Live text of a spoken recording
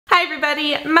Hi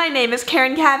everybody, my name is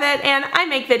Kavett and I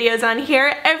make videos on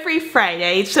here every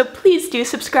Friday, so please do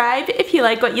subscribe if you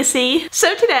like what you see.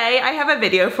 So today I have a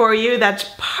video for you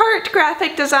that's part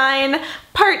graphic design,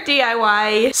 part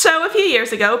DIY. So a few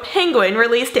years ago, Penguin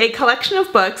released a collection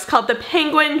of books called the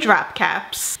Penguin Drop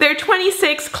Caps. They're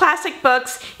 26 classic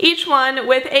books, each one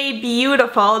with a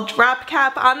beautiful drop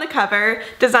cap on the cover,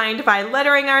 designed by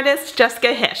lettering artist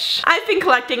Jessica Hische. I've been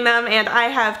collecting them and I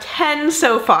have 10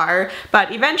 so far,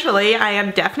 but eventually I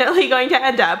am definitely going to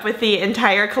end up with the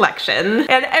entire collection.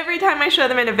 And every time I show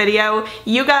them in a video,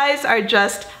 you guys are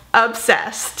just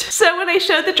obsessed. So when I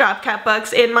showed the drop cap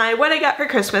books in my What I Got for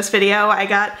Christmas video, I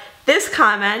got this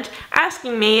comment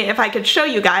asking me if I could show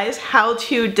you guys how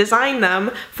to design them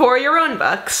for your own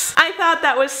books. I thought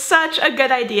that was such a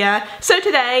good idea, so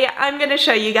today I'm going to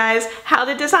show you guys how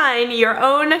to design your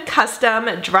own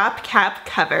custom drop cap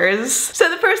covers. So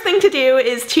the first thing to do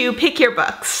is to pick your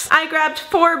books. I grabbed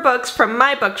 4 books from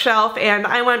my bookshelf and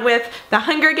I went with The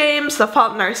Hunger Games, The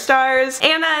Fault in Our Stars,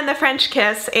 Anna and the French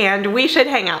Kiss, and We Should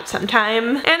Hang Out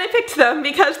Sometime. And I picked them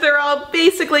because they're all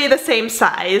basically the same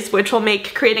size, which will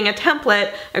make creating a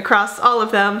template across all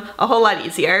of them a whole lot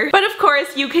easier. But of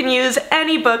course you can use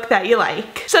any book that you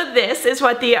like. So this is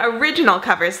what the original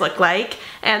covers look like,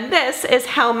 and this is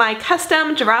how my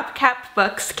custom drop cap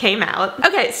books came out.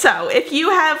 Okay, so if you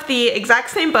have the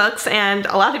exact same books, and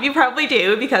a lot of you probably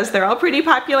do because they're all pretty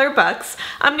popular books,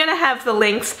 I'm gonna have the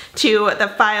links to the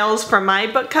files for my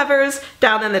book covers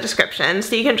down in the description,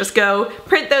 so you can just go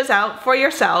print those out for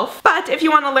yourself. But if you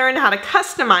want to learn how to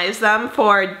customize them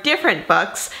for different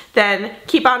books, then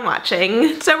keep on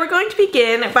watching. So we're going to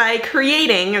begin by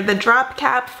creating the drop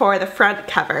cap for the front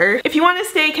cover. If you want to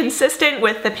stay consistent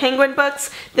with the Penguin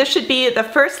books, this should be the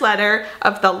first letter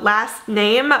of the last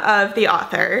name of the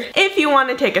author. If you want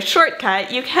to take a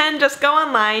shortcut, you can just go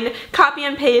online, copy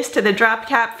and paste to the drop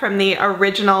cap from the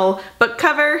original book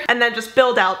cover, and then just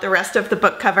build out the rest of the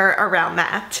book cover around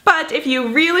that. But if you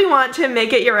really want to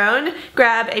make it your own,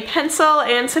 grab a pencil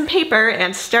and some paper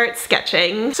and start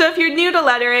sketching. So if you're new to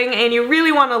lettering and you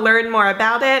really want to learn more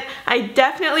about it, I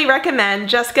definitely recommend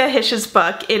Jessica Hische's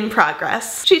book, In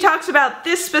Progress. She talks about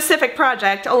this specific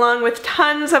project along with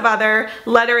tons of other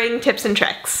lettering tips and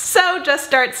tricks. So just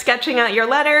start sketching out your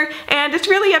letter, and it's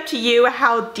really up to you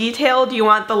how detailed you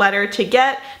want the letter to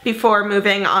get before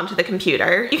moving onto the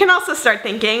computer. You can also start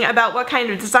thinking about what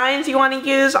kind of designs you want to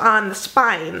use on the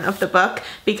spine of the book,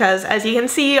 because as you can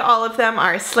see, all of them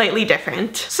are slightly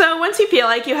different. So once you feel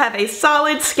like you have a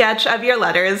solid sketch of your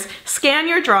letters, scan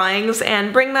your drawings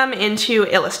and bring them into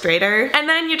Illustrator, and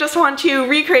then you just want to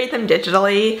recreate them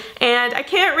digitally. And I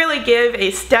can't really give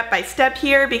a step-by-step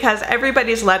here because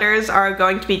everybody's letters are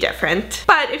going to be different.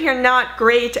 But if you're not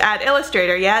great at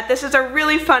Illustrator yet, this is a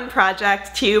really fun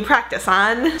project to practice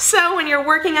on. So when you're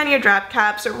working on your drop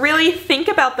caps, really think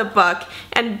about the book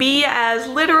and be as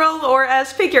literal or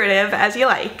as figurative as you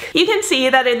like. You can see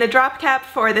that in the drop cap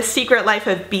for The Secret Life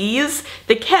of Bees,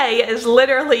 the K is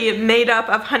literally made up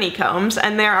of honeycombs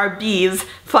and there are bees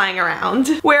flying around.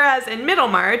 Whereas in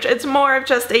Middlemarch, it's more of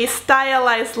just a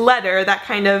stylized letter that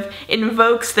kind of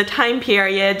invokes the time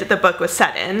period the book was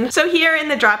set in. So here in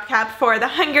the drop cap for The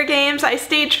Hunger Games, I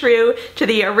stayed true to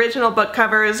the original book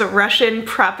cover's Russian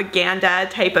propaganda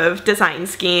type of design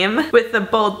scheme, with the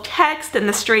bold text and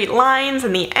the straight lines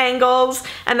and the angles,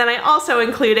 and then I also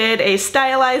included a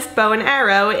stylized bow and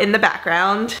arrow in the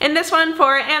background. In this one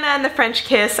for Anna and the French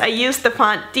Kiss, I used the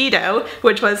font Dido,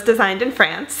 which was designed in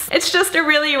France. It's just a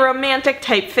really romantic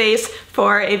typeface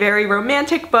for a very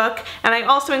romantic book, and I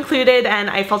also included an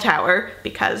Eiffel Tower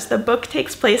because the book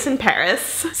takes place in Paris.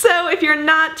 So if you're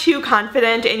not too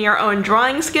confident in your own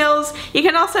drawing skills, you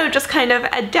can also just kind of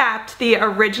adapt the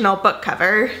original book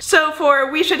cover. So for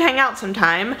We Should Hang Out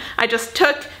Sometime, I just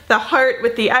took the heart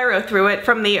with the arrow through it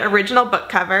from the original book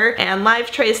cover and live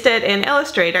traced it in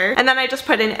Illustrator, and then I just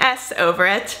put an S over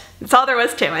it. That's all there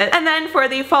was to it. And then for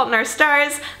The Fault in Our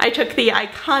Stars, I took the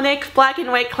iconic black and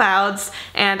white clouds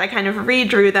and I kind of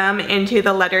redrew them into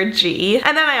the letter G.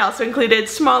 And then I also included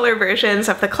smaller versions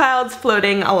of the clouds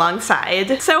floating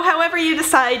alongside. So however you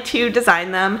decide to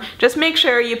design them, just make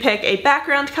sure you pick a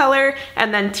background color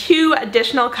and then 2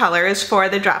 additional colors for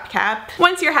the drop cap.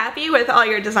 Once you're happy with all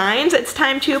your designs, it's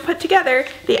time to put together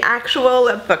the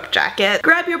actual book jacket.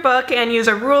 Grab your book and use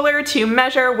a ruler to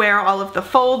measure where all of the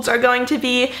folds are going to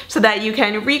be, so that you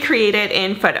can recreate it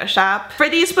in Photoshop. For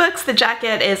these books, the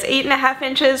jacket is 8.5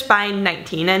 inches by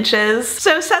 19 inches.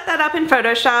 So set that up in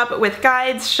Photoshop with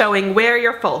guides showing where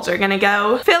your folds are gonna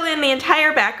go. Fill in the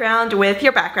entire background with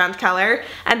your background color,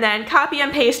 and then copy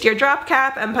and paste your drop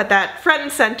cap and put that front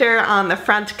and center on the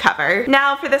front cover.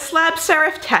 Now for the slab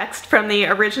serif text from the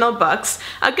original books,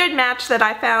 a good match that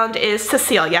I found is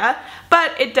Caecilia,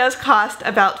 but it does cost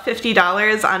about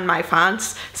 $50 on my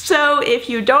fonts, so if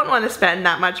you don't want to spend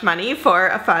that much money for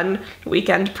a fun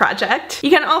weekend project, you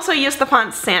can also use the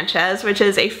font Sanchez, which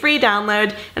is a free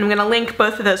download, and I'm going to link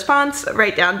both of those fonts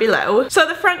right down below. So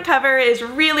the front cover is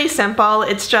really simple.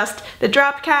 It's just the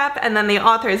drop cap and then the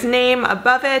author's name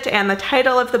above it and the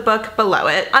title of the book below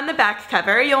it. On the back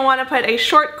cover, you'll want to put a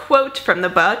short quote from the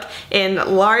book in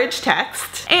large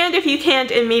text, and if you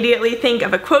can't immediately think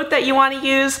of a quote that you want to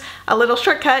use, a little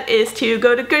shortcut is to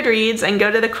go to Goodreads and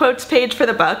go to the quotes page for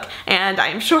the book, and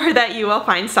I'm sure that you will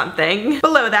find something.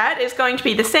 Below that is going to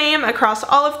be the same across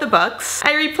all of the books.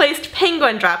 I replaced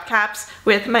penguin drop caps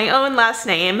with my own last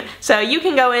name, so you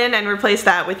can go in and replace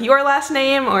that with your last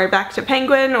name or back to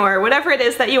penguin or whatever it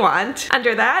is that you want.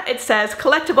 Under that it says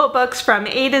collectible books from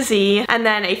A to Z, and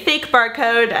then a fake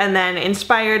barcode, and then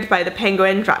inspired by the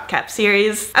penguin drop cap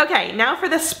series. Okay, now for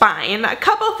the spine. A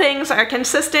couple things are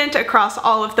consistent across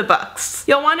all of the books.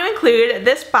 You'll want to include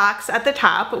this box at the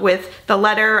top with the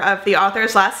letter of the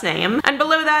author's last name, and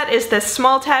below that is this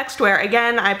small text where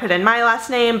again I put in my last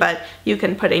name, but you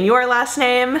can put in your last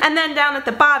name. And then down at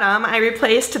the bottom I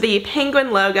replaced the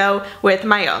penguin logo with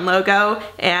my own logo,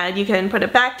 and you can put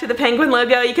it back to the penguin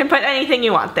logo, you can put anything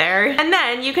you want there. And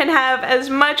then you can have as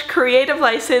much creative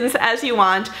license as you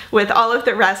want with all of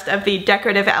the rest of the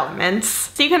decorative elements.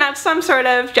 So you can have some sort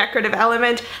of decorative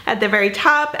element at the very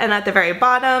top and at the very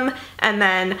bottom, and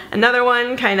then another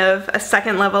one kind of a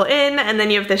second level in, and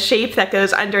then you have the shape that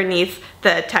goes underneath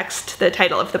the text, the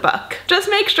title of the book. Just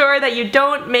make sure that you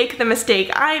don't make the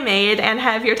mistake I made and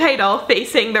have your title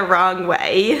facing the wrong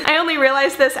way. I only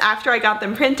realized this after I got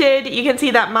them printed. You can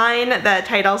see that mine, the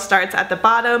title starts at the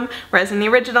bottom, whereas in the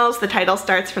originals the title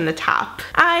starts from the top.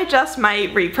 I just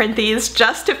might reprint these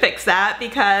just to fix that,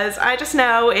 because I just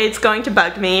know it's going to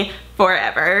bug me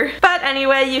forever. But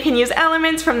anyway, you can use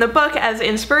elements from the book as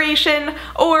inspiration,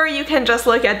 or you can just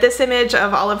look at this image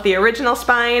of all of the original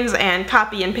spines and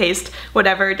copy and paste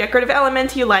whatever decorative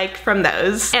element you like from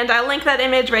those. And I'll link that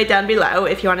image right down below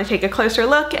if you want to take a closer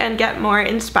look and get more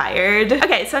inspired.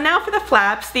 Okay, so now for the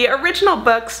flaps. The original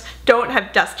books don't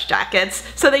have dust jackets,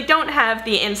 so they don't have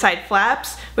the inside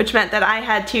flaps, which meant that I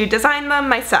had to design them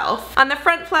myself. On the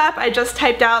front flap, I just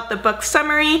typed out the book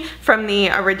summary from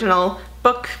the original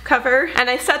book cover,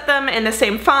 and I set them in the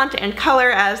same font and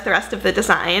color as the rest of the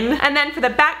design. And then for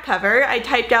the back cover, I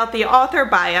typed out the author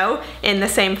bio in the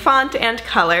same font and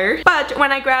color, but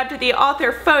when I grabbed the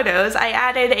author photos, I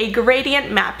added a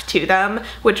gradient map to them,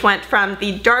 which went from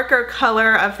the darker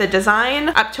color of the design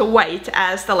up to white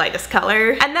as the lightest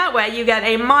color. And that way you get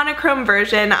a monochrome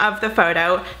version of the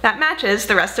photo that matches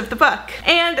the rest of the book.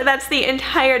 And that's the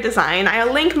entire design.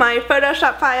 I'll link my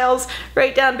Photoshop files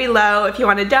right down below if you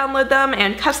want to download them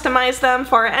and customize them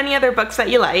for any other books that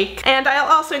you like. And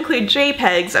I'll also include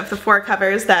JPEGs of the 4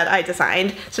 covers that I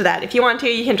designed, so that if you want to,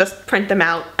 you can just print them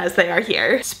out as they are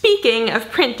here. Speaking of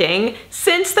printing,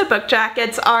 since the book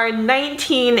jackets are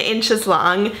 19 inches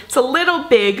long, it's a little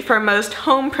big for most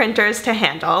home printers to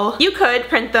handle. You could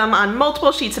print them on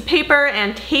multiple sheets of paper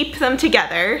and tape them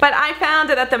together, but I found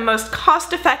that the most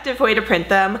cost-effective way to print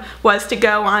them was to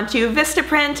go onto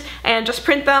VistaPrint and just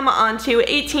print them onto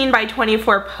 18 by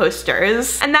 24 posters.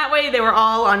 And that way they were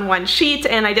all on one sheet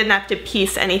and I didn't have to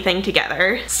piece anything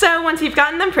together. So once you've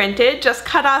gotten them printed, just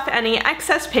cut off any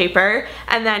excess paper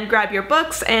and then grab your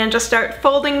books and just start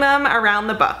folding them around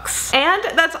the books. And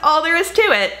that's all there is to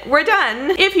it. We're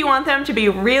done. If you want them to be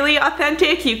really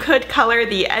authentic, you could color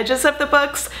the edges of the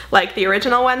books like the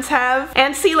original ones have.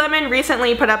 And Sea Lemon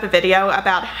recently put up a video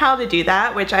about how to do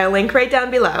that, which I'll link right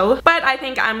down below. But I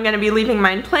think I'm going to be leaving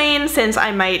mine plain since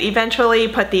I might eventually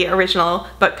put the original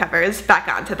book covers back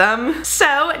onto them.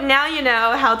 So now you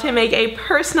know how to make a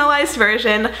personalized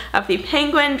version of the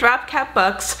penguin drop cap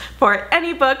books for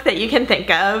any book that you can think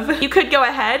of. You could go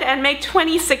ahead and make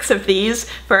 26 of these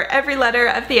for every letter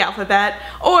of the alphabet,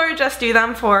 or just do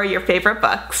them for your favorite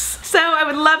books. So I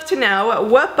would love to know,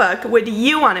 what book would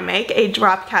you want to make a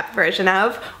drop cap version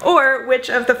of, or which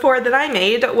of the 4 that I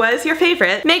made was your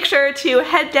favorite? Make sure to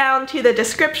head down to the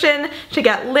description to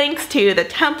get links to the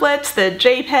templates, the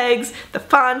JPEGs, the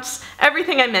fonts,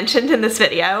 everything I mentioned in this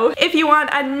video. If you want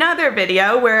another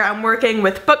video where I'm working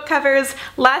with book covers,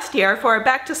 last year for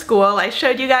back to school I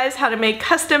showed you guys how to make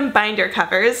custom binder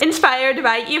covers inspired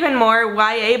by even more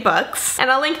YA books,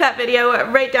 and I'll link that video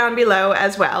right down below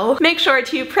as well. Make sure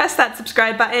to press that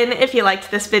subscribe button if you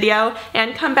liked this video,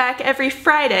 and come back every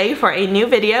Friday for a new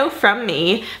video from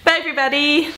me. Bye everybody!